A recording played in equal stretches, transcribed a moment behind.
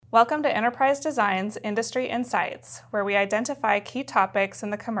Welcome to Enterprise Design's Industry Insights, where we identify key topics in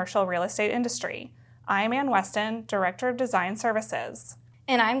the commercial real estate industry. I'm Ann Weston, Director of Design Services.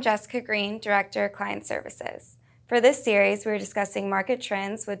 And I'm Jessica Green, Director of Client Services. For this series, we're discussing market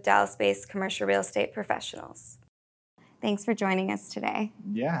trends with Dallas-based commercial real estate professionals. Thanks for joining us today.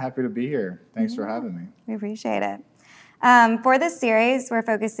 Yeah, happy to be here. Thanks for having me. We appreciate it. For this series, we're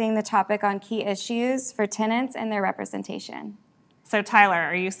focusing the topic on key issues for tenants and their representation. So Tyler,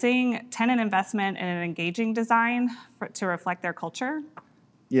 are you seeing tenant investment in an engaging design to reflect their culture?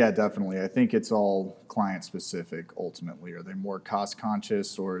 Yeah, definitely. I think it's all client specific ultimately. Are they more cost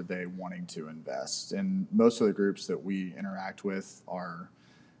conscious or are they wanting to invest? And most of the groups that we interact with are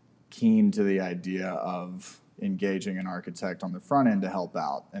keen to the idea of engaging an architect on the front end to help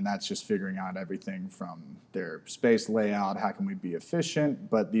out. And that's just figuring out everything from their space layout, how can we be efficient,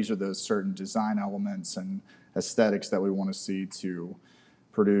 but these are those certain design elements and aesthetics that we want to see to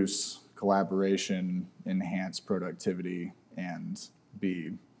produce collaboration, enhance productivity, and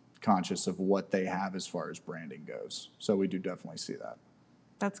be conscious of what they have as far as branding goes. So we do definitely see that.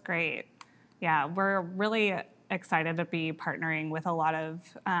 That's great. Yeah, we're really excited to be partnering with a lot of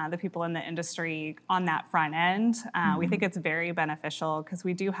the people in the industry on that front end. We think it's very beneficial because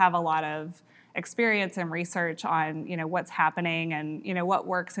we do have a lot of experience and research on, what's happening and, what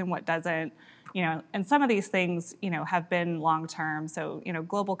works and what doesn't. And some of these things, have been long-term. So,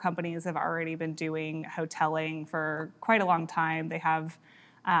 global companies have already been doing hoteling for quite a long time. They have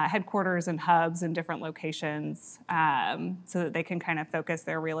headquarters and hubs in different locations so that they can kind of focus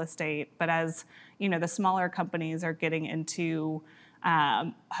their real estate. But as, the smaller companies are getting into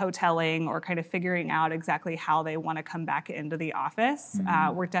hoteling or kind of figuring out exactly how they want to come back into the office,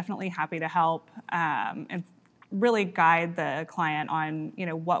 we're definitely happy to help and really guide the client on,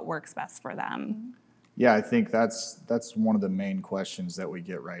 what works best for them. Yeah, I think that's one of the main questions that we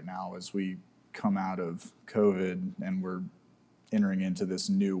get right now as we come out of COVID and we're entering into this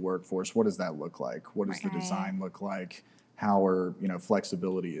new workforce. What does that look like? What does the design look like? How are,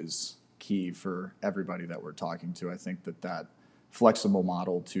 flexibility is key for everybody that we're talking to. I think that flexible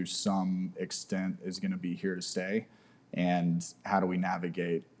model to some extent is going to be here to stay. And how do we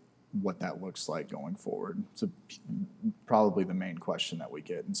navigate what that looks like going forward? It's probably the main question that we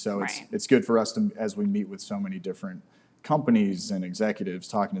get. And so it's good for us to, as we meet with so many different companies and executives,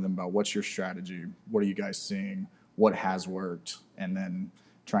 talking to them about what's your strategy, what are you guys seeing, what has worked, and then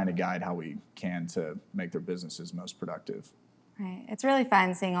trying to guide how we can to make their businesses most productive. Right. It's really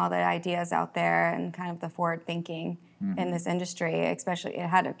fun seeing all the ideas out there and kind of the forward thinking in this industry, especially it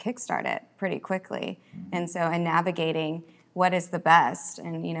had to kickstart it pretty quickly. And so in navigating what is the best,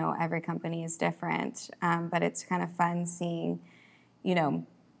 and every company is different, but it's kind of fun seeing,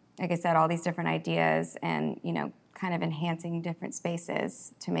 like I said, all these different ideas and kind of enhancing different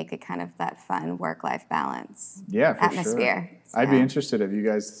spaces to make it kind of that fun work-life balance atmosphere. Sure. So. I'd be interested if you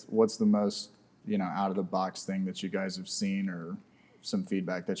guys, what's the most out of the box thing that you guys have seen or some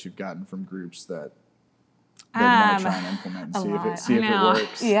feedback that you've gotten from groups that they want to try and implement and see if it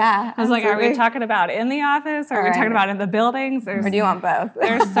works. Yeah. I was like, are we talking about in the office or are we talking about in the buildings? Or do you want both?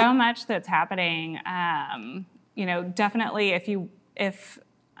 There's so much that's happening. Definitely if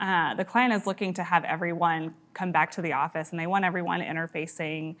the client is looking to have everyone come back to the office and they want everyone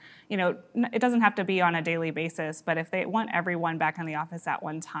interfacing, it doesn't have to be on a daily basis, but if they want everyone back in the office at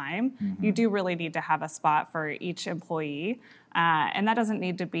one time, you do really need to have a spot for each employee. And that doesn't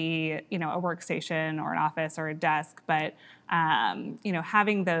need to be, a workstation or an office or a desk, but,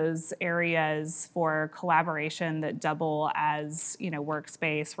 having those areas for collaboration that double as,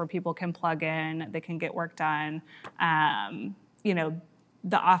 workspace where people can plug in, they can get work done,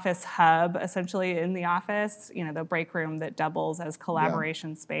 the office hub essentially in the office, the break room that doubles as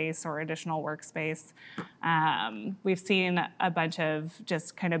collaboration space or additional workspace. We've seen a bunch of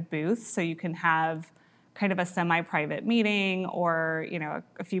just kind of booths so you can have kind of a semi-private meeting or,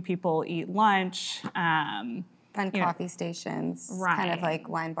 a few people eat lunch. Fun coffee stations, kind of like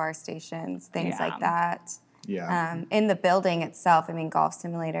wine bar stations, things like that. Yeah. In the building itself, golf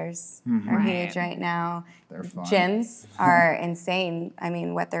simulators are huge right now. They're fun. Gyms are insane.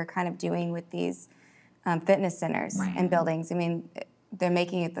 What they're kind of doing with these fitness centers and buildings. They're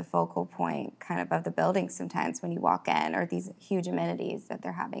making it the focal point kind of the building sometimes when you walk in, or these huge amenities that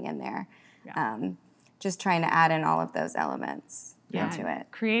they're having in there. Yeah. Just trying to add in all of those elements into it.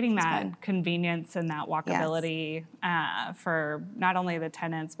 Creating that convenience and that walkability for not only the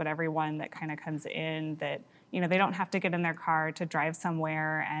tenants, but everyone that kind of comes in that, they don't have to get in their car to drive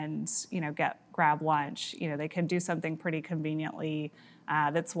somewhere and, grab lunch. They can do something pretty conveniently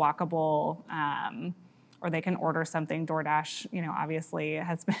that's walkable or they can order something. DoorDash, obviously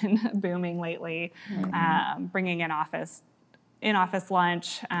has been booming lately, bringing in office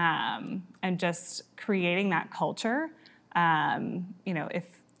lunch, and just creating that culture. If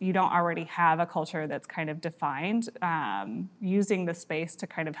you don't already have a culture that's kind of defined, using the space to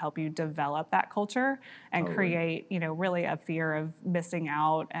kind of help you develop that culture and create, really a fear of missing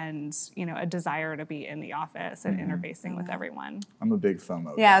out and, a desire to be in the office and interfacing with everyone. I'm a big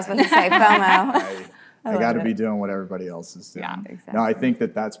FOMO guy. Yeah, I was about to say FOMO. I got to be doing what everybody else is doing. Yeah, exactly. No, I think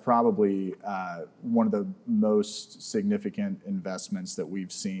that's probably one of the most significant investments that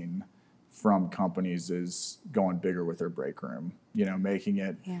we've seen from companies is going bigger with their break room. Making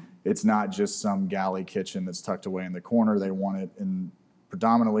it, it's not just some galley kitchen that's tucked away in the corner. They want it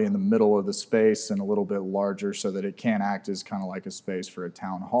predominantly in the middle of the space and a little bit larger so that it can act as kind of like a space for a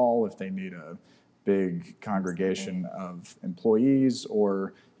town hall if they need a big congregation of employees,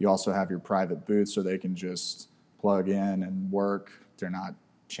 or you also have your private booth so they can just plug in and work. They're not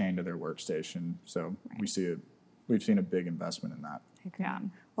chained to their workstation. So we've seen a big investment in that. Yeah.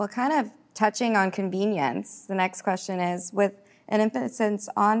 Well, kind of touching on convenience, the next question is, with an emphasis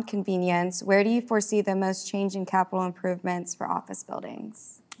on convenience, where do you foresee the most change in capital improvements for office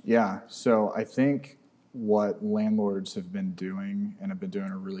buildings? Yeah, so I think what landlords have been doing and have been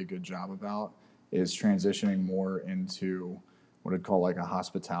doing a really good job about is transitioning more into what I'd call like a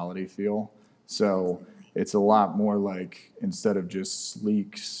hospitality feel. So it's a lot more like, instead of just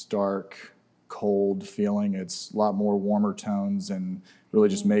sleek, stark, cold feeling, it's a lot more warmer tones and really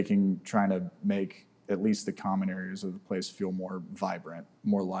just trying to make at least the common areas of the place feel more vibrant,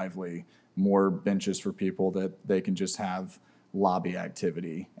 more lively, more benches for people that they can just have lobby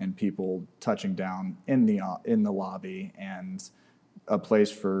activity and people touching down in the lobby, and a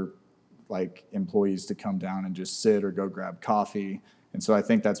place for like employees to come down and just sit or go grab coffee. And so I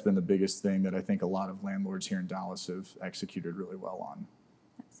think that's been the biggest thing that I think a lot of landlords here in Dallas have executed really well on.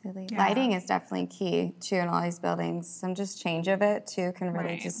 Absolutely. Yeah. Lighting is definitely key too in all these buildings. Some just change of it too can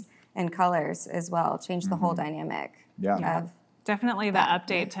really just, and colors as well, change the whole dynamic. Yeah. Definitely the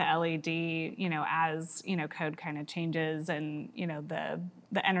update to LED, as, code kind of changes and,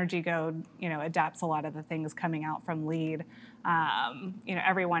 the energy code, adapts a lot of the things coming out from LEED.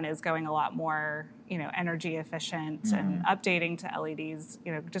 Everyone is going a lot more, energy efficient, and updating to LEDs,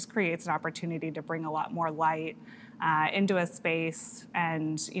 just creates an opportunity to bring a lot more light into a space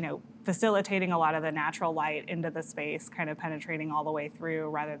and, facilitating a lot of the natural light into the space, kind of penetrating all the way through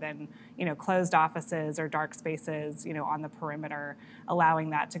rather than, closed offices or dark spaces, on the perimeter. Allowing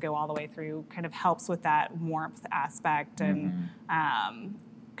that to go all the way through kind of helps with that warmth aspect and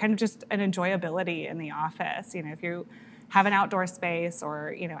kind of just an enjoyability in the office. If you have an outdoor space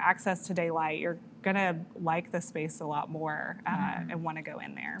or, access to daylight, you're going to like the space a lot more and want to go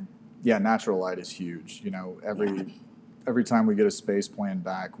in there. Yeah, natural light is huge. Every time we get a space plan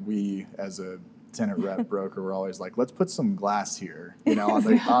back, we as a tenant rep broker, we're always like, let's put some glass here,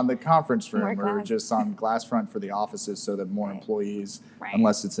 on the conference room or just on glass front for the offices so that more employees,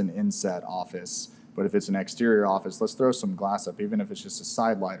 unless it's an inset office, but if it's an exterior office, let's throw some glass up, even if it's just a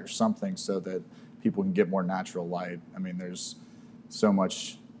side light or something so that people can get more natural light. I mean, there's so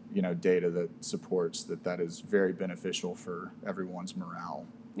much, data that supports that is very beneficial for everyone's morale.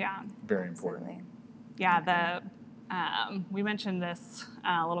 Yeah. Very important. Yeah, we mentioned this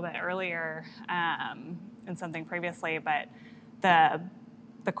a little bit earlier in something previously, but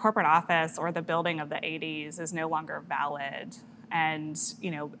the corporate office or the building of the 80s is no longer valid. And,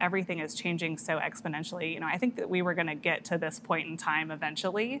 everything is changing so exponentially. I think that we were going to get to this point in time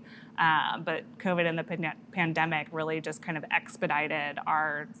eventually, but COVID and the pandemic really just kind of expedited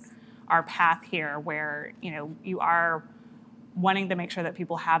our path here where, you are wanting to make sure that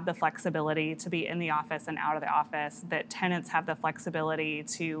people have the flexibility to be in the office and out of the office, that tenants have the flexibility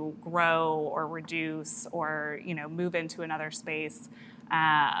to grow or reduce or, move into another space.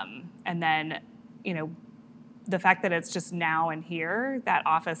 And then, the fact that it's just now and here, that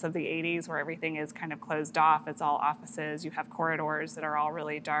office of the 80s where everything is kind of closed off, it's all offices, you have corridors that are all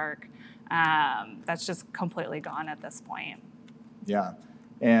really dark, that's just completely gone at this point. Yeah.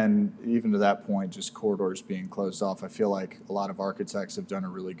 And even to that point, just corridors being closed off, I feel like a lot of architects have done a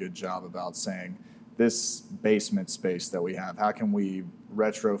really good job about saying, this basement space that we have, how can we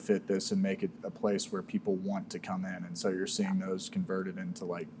retrofit this and make it a place where people want to come in? And so you're seeing those converted into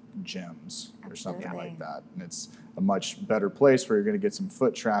like gyms or something like that. And it's a much better place where you're going to get some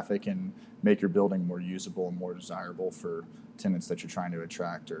foot traffic and make your building more usable and more desirable for tenants that you're trying to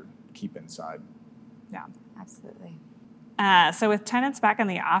attract or keep inside. Yeah, absolutely. So with tenants back in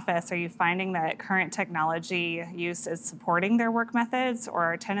the office, are you finding that current technology use is supporting their work methods, or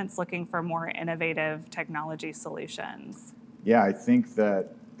are tenants looking for more innovative technology solutions? Yeah, I think that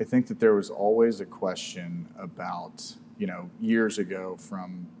there was always a question about, years ago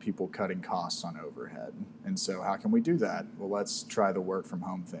from people cutting costs on overhead. And so how can we do that? Well, let's try the work from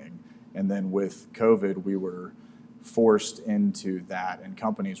home thing. And then with COVID, we were forced into that, and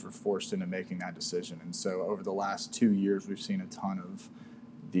companies were forced into making that decision. And so over the last 2 years, we've seen a ton of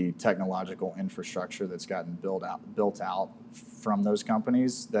the technological infrastructure that's gotten built out from those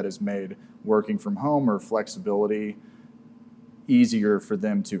companies that has made working from home or flexibility easier for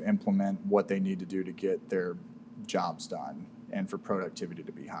them to implement what they need to do to get their jobs done and for productivity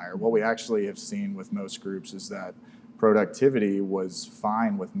to be higher. What we actually have seen with most groups is that productivity was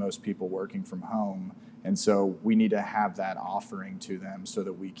fine with most people working from home. And so we need to have that offering to them so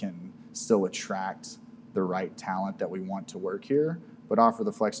that we can still attract the right talent that we want to work here, but offer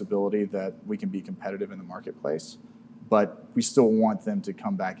the flexibility that we can be competitive in the marketplace. But we still want them to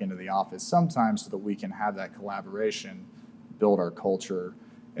come back into the office sometimes so that we can have that collaboration, build our culture.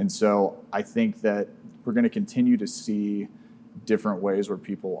 And so I think that we're going to continue to see different ways where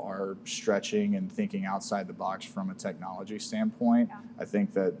people are stretching and thinking outside the box from a technology standpoint. Yeah. I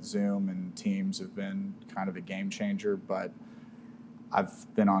think that Zoom and Teams have been kind of a game changer, but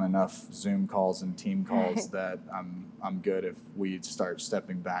I've been on enough Zoom calls and team calls that I'm good if we start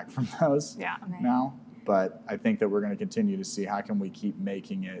stepping back from those now. But I think that we're going to continue to see how can we keep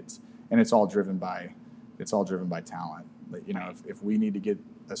making it, and it's all driven by talent. If we need to get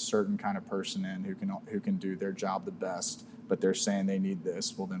a certain kind of person in who can do their job the best, but they're saying they need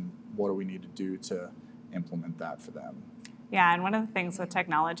this, well then what do we need to do to implement that for them? Yeah, and one of the things with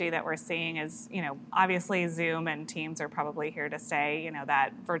technology that we're seeing is, obviously Zoom and Teams are probably here to stay,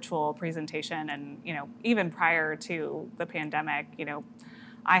 that virtual presentation. And, even prior to the pandemic,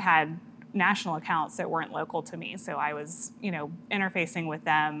 I had national accounts that weren't local to me. So I was, interfacing with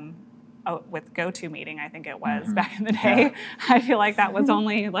them with GoToMeeting, I think it was back in the day. Yeah. I feel like that was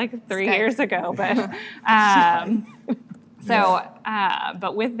only like 3 years ago. But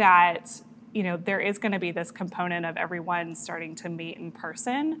but with that, there is going to be this component of everyone starting to meet in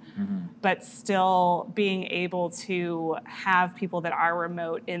person, but still being able to have people that are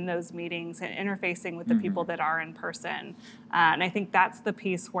remote in those meetings and interfacing with the people that are in person. And I think that's the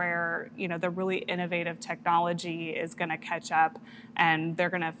piece where, the really innovative technology is going to catch up, and they're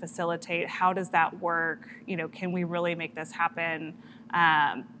going to facilitate how does that work? Can we really make this happen?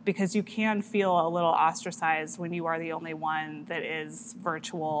 Because you can feel a little ostracized when you are the only one that is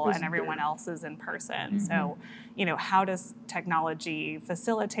virtual and everyone else is in person. So, how does technology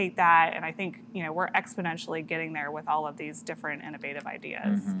facilitate that? And I think, we're exponentially getting there with all of these different innovative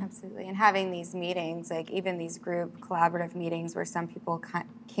ideas. Absolutely. And having these meetings, like even these group collaborative meetings where some people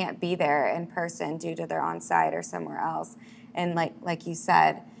can't be there in person due to their on-site or somewhere else. And like you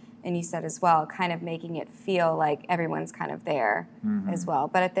said, and you said as well, kind of making it feel like everyone's kind of there as well.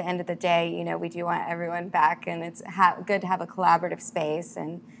 But at the end of the day, we do want everyone back, and it's good to have a collaborative space.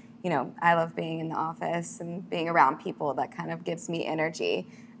 And, I love being in the office and being around people. That kind of gives me energy.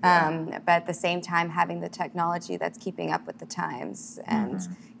 But at the same time, having the technology that's keeping up with the times and,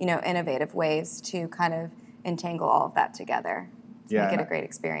 innovative ways to kind of entangle all of that together. Make it a great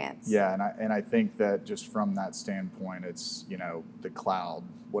experience. Yeah, and I think that just from that standpoint, it's, the cloud,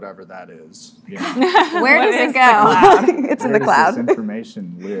 whatever that is. Where does it go? It's in the cloud. Where does this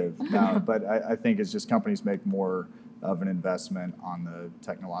information live? No, but I think it's just companies make more of an investment on the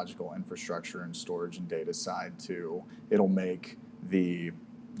technological infrastructure and storage and data side too. It'll make the,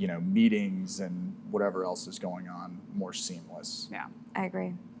 meetings and whatever else is going on more seamless. Yeah, I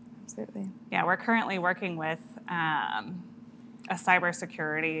agree. Absolutely. Yeah, we're currently working with a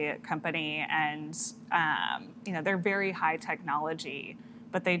cybersecurity company, and they're very high technology,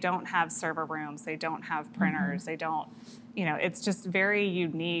 but they don't have server rooms, they don't have printers, they don't, it's just very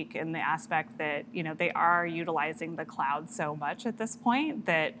unique in the aspect that, they are utilizing the cloud so much at this point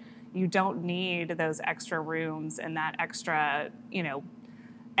that you don't need those extra rooms and that extra,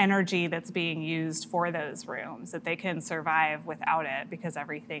 energy that's being used for those rooms, that they can survive without it because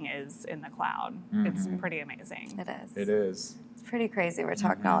everything is in the cloud. It's pretty amazing. It is. It is. It's pretty crazy where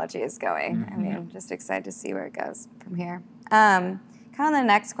technology is going. I mean, I'm just excited to see where it goes from here. Kind of the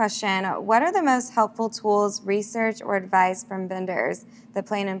next question, what are the most helpful tools, research, or advice from vendors that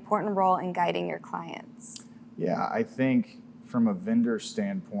play an important role in guiding your clients? Yeah, I think from a vendor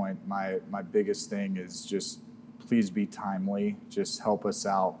standpoint, my biggest thing is just please be timely. Just help us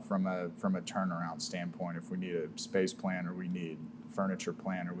out from a turnaround standpoint. If we need a space plan or we need furniture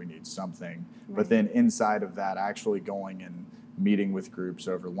plan or we need something. Right. But then inside of that, actually going and meeting with groups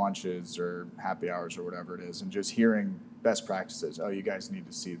over lunches or happy hours or whatever it is, and just hearing best practices. Oh, you guys need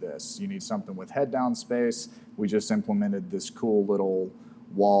to see this. You need something with head down space. We just implemented this cool little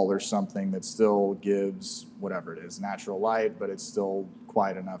wall or something that still gives whatever it is, natural light, but it's still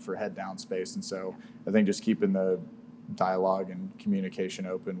quiet enough for head down space. And so I think just keeping the dialogue and communication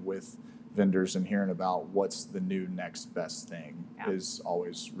open with vendors and hearing about what's the new next best thing is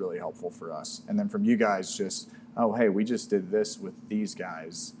always really helpful for us. And then from you guys, just, oh, hey, we just did this with these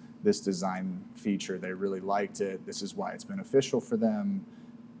guys, this design feature, they really liked it, this is why it's beneficial for them,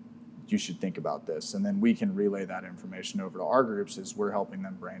 you should think about this. And then we can relay that information over to our groups as we're helping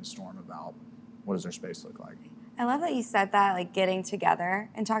them brainstorm about what does their space look like. I love that you said that, like getting together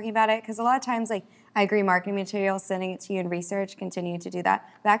and talking about it, because a lot of times, like, I agree, marketing materials, sending it to you in research, continue to do that,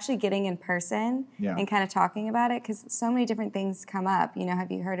 but actually getting in person and kind of talking about it, because so many different things come up. You know, have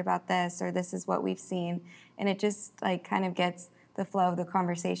you heard about this, or this is what we've seen, and it just like kind of gets the flow of the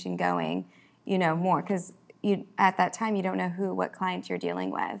conversation going, you know, more, because you at that time you don't know what client you're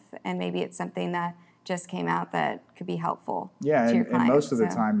dealing with, and maybe it's something that just came out that could be helpful to your client. And most of the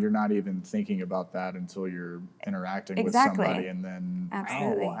time you're not even thinking about that until you're interacting with somebody, and then,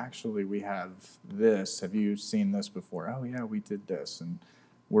 oh, well, actually we have this. Have you seen this before? Oh, yeah, we did this. And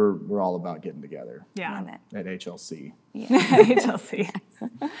we're all about getting together at HLC. Yeah. HLC.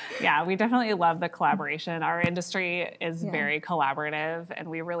 Yeah, we definitely love the collaboration. Our industry is very collaborative, and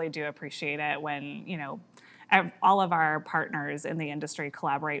we really do appreciate it when, you know, all of our partners in the industry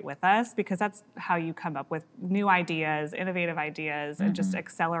collaborate with us, because that's how you come up with new ideas, innovative ideas, and just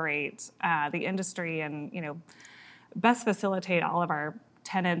accelerate the industry and, you know, best facilitate all of our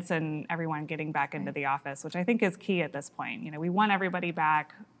tenants and everyone getting back into the office, which I think is key at this point. You know, we want everybody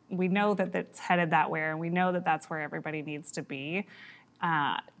back. We know that it's headed that way, and we know that that's where everybody needs to be.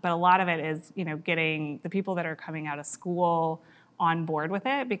 But a lot of it is, you know, getting the people that are coming out of school on board with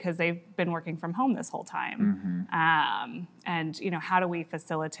it, because they've been working from home this whole time. And, you know, how do we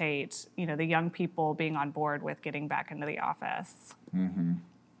facilitate, you know, the young people being on board with getting back into the office?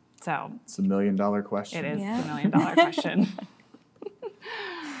 So it's $1 million question. It is the $1 million question.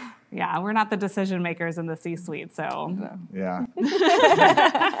 Yeah, we're not the decision makers in the C-suite, so. Yeah.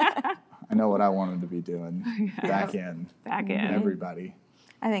 I know what I wanted to be doing. Back in. Everybody.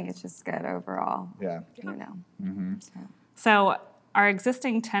 I think it's just good overall. Yeah. You know. So are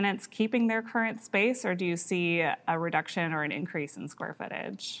existing tenants keeping their current space, or do you see a reduction or an increase in square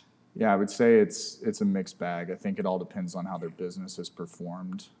footage? Yeah, I would say it's a mixed bag. I think it all depends on how their business has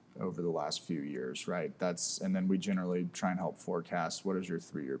performed over the last few years, right? And then we generally try and help forecast, what does your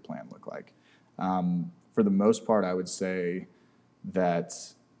 3-year plan look like? For the most part, I would say that,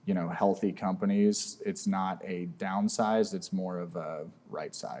 you know, healthy companies, it's not a downsize, it's more of a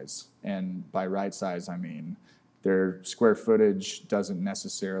right size. And by right size, I mean their square footage doesn't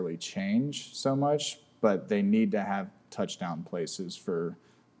necessarily change so much, but they need to have touchdown places for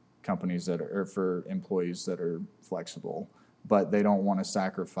companies or for employees that are flexible, but they don't want to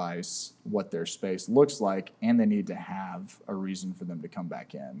sacrifice what their space looks like, and they need to have a reason for them to come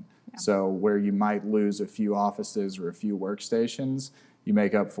back in. So where you might lose a few offices or a few workstations, you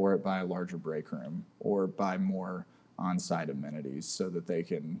make up for it by a larger break room or by more on-site amenities, so that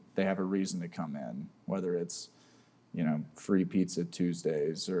they have a reason to come in, whether it's, you know, free pizza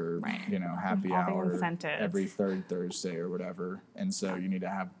Tuesdays or, you know, happy hour every third Thursday or whatever. And so you need to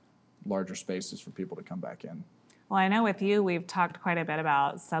have larger spaces for people to come back in. Well, I know with you, we've talked quite a bit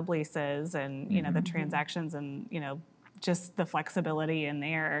about subleases and, you know, the transactions and, you know, just the flexibility in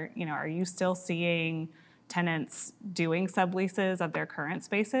there. You know, are you still seeing tenants doing subleases of their current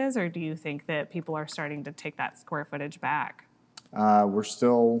spaces, or do you think that people are starting to take that square footage back? We're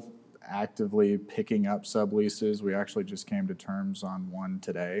still actively picking up subleases. We actually just came to terms on one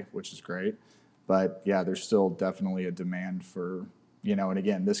today, which is great. But yeah, there's still definitely a demand for, you know, and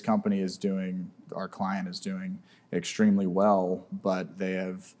again, this company our client is doing extremely well, but they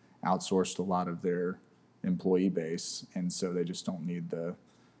have outsourced a lot of their employee base, and so they just don't need the,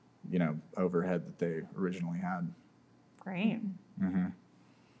 you know, overhead that they originally had. Great.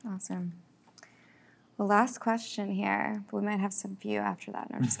 Awesome. Well, last question here. We might have some few after that.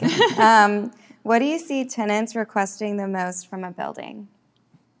 No, I'm just kidding. What do you see tenants requesting the most from a building?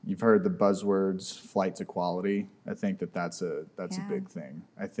 You've heard the buzzwords, flight to quality. I think that's a big thing.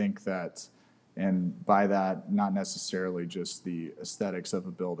 I think that, and by that, not necessarily just the aesthetics of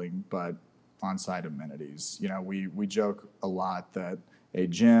a building, but on-site amenities. You know, we joke a lot that a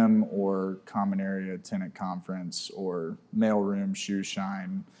gym or common area tenant conference or mailroom, shoe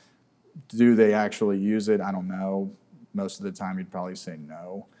shine, do they actually use it? I don't know. most of the time you'd probably say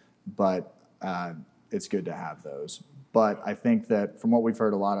no, but it's good to have those. But I think that from what we've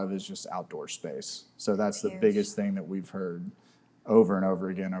heard a lot of is just outdoor space. So that's the biggest thing that we've heard over and over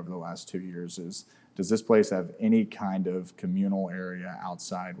again over the last 2 years is, does this place have any kind of communal area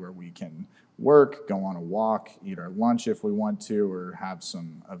outside where we can work, go on a walk, eat our lunch if we want to, or have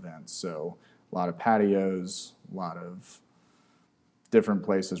some events? So a lot of patios, a lot of different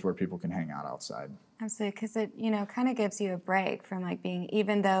places where people can hang out outside. Absolutely, because it, kind of gives you a break from like being,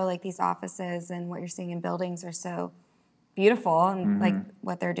 even though like these offices and what you're seeing in buildings are so beautiful and like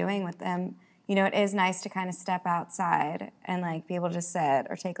what they're doing with them, it is nice to kind of step outside and like be able to sit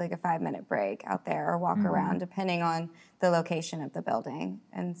or take like a 5-minute break out there or walk around depending on the location of the building.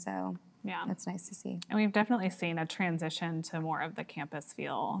 And so that's nice to see. And we've definitely seen a transition to more of the campus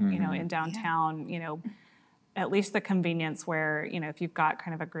feel, in downtown, at least the convenience where, if you've got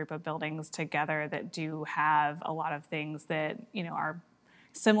kind of a group of buildings together that do have a lot of things that, are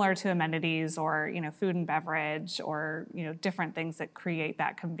similar to amenities or, food and beverage or, different things that create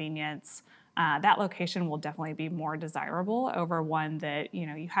that convenience, that location will definitely be more desirable over one that,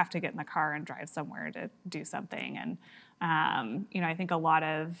 you have to get in the car and drive somewhere to do something. And, I think a lot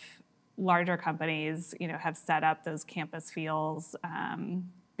of larger companies, have set up those campus feels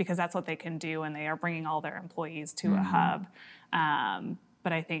because that's what they can do, and they are bringing all their employees to a hub.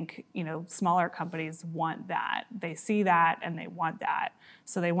 But I think, smaller companies want that. They see that and they want that.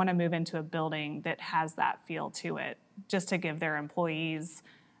 So they want to move into a building that has that feel to it, just to give their employees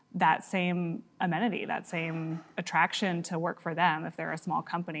that same amenity, that same attraction to work for them if they're a small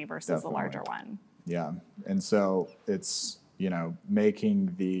company versus a larger one. Yeah. And so it's,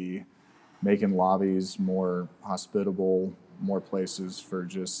 making lobbies more hospitable, more places for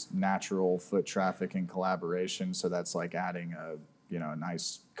just natural foot traffic and collaboration. So that's like adding a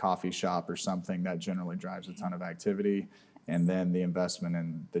nice coffee shop or something that generally drives a ton of activity. And then the investment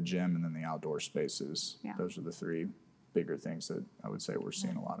in the gym and then the outdoor spaces. Yeah. Those are the three bigger things that I would say we're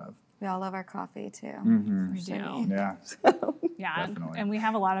seeing a lot of. We all love our coffee too. We do. Yeah. Yeah. Definitely. And we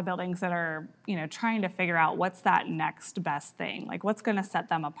have a lot of buildings that are, trying to figure out what's that next best thing. Like what's going to set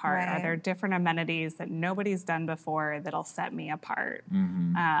them apart? Right. Are there different amenities that nobody's done before that'll set me apart?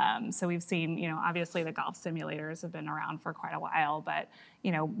 So we've seen, obviously the golf simulators have been around for quite a while, but,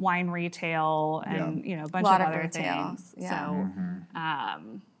 wine retail and, a bunch of other things. Yeah.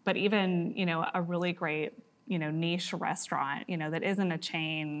 So, but even, a really great, niche restaurant, that isn't a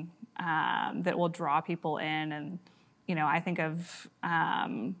chain, that will draw people in. And, I think of,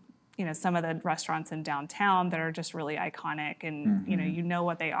 some of the restaurants in downtown that are just really iconic and, you know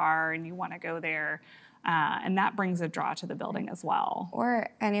what they are and you want to go there. And that brings a draw to the building as well. Or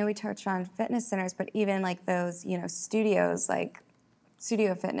I know we touched on fitness centers, but even like those, studios, like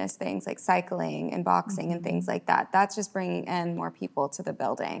studio fitness things like cycling and boxing and things like that. That's just bringing in more people to the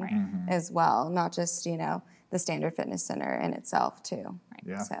building as well, not just, the standard fitness center in itself too. Right.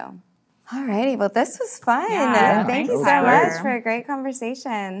 Yeah. So, all righty. Well, this was fun. Yeah, thank you so much for a great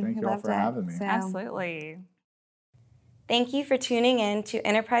conversation. Thank you all for having me. So. Absolutely. Thank you for tuning in to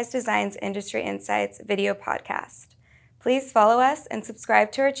Enterprise Design's Industry Insights video podcast. Please follow us and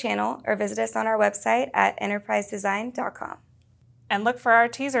subscribe to our channel or visit us on our website at enterprisedesign.com. And look for our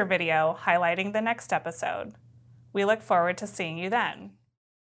teaser video highlighting the next episode. We look forward to seeing you then.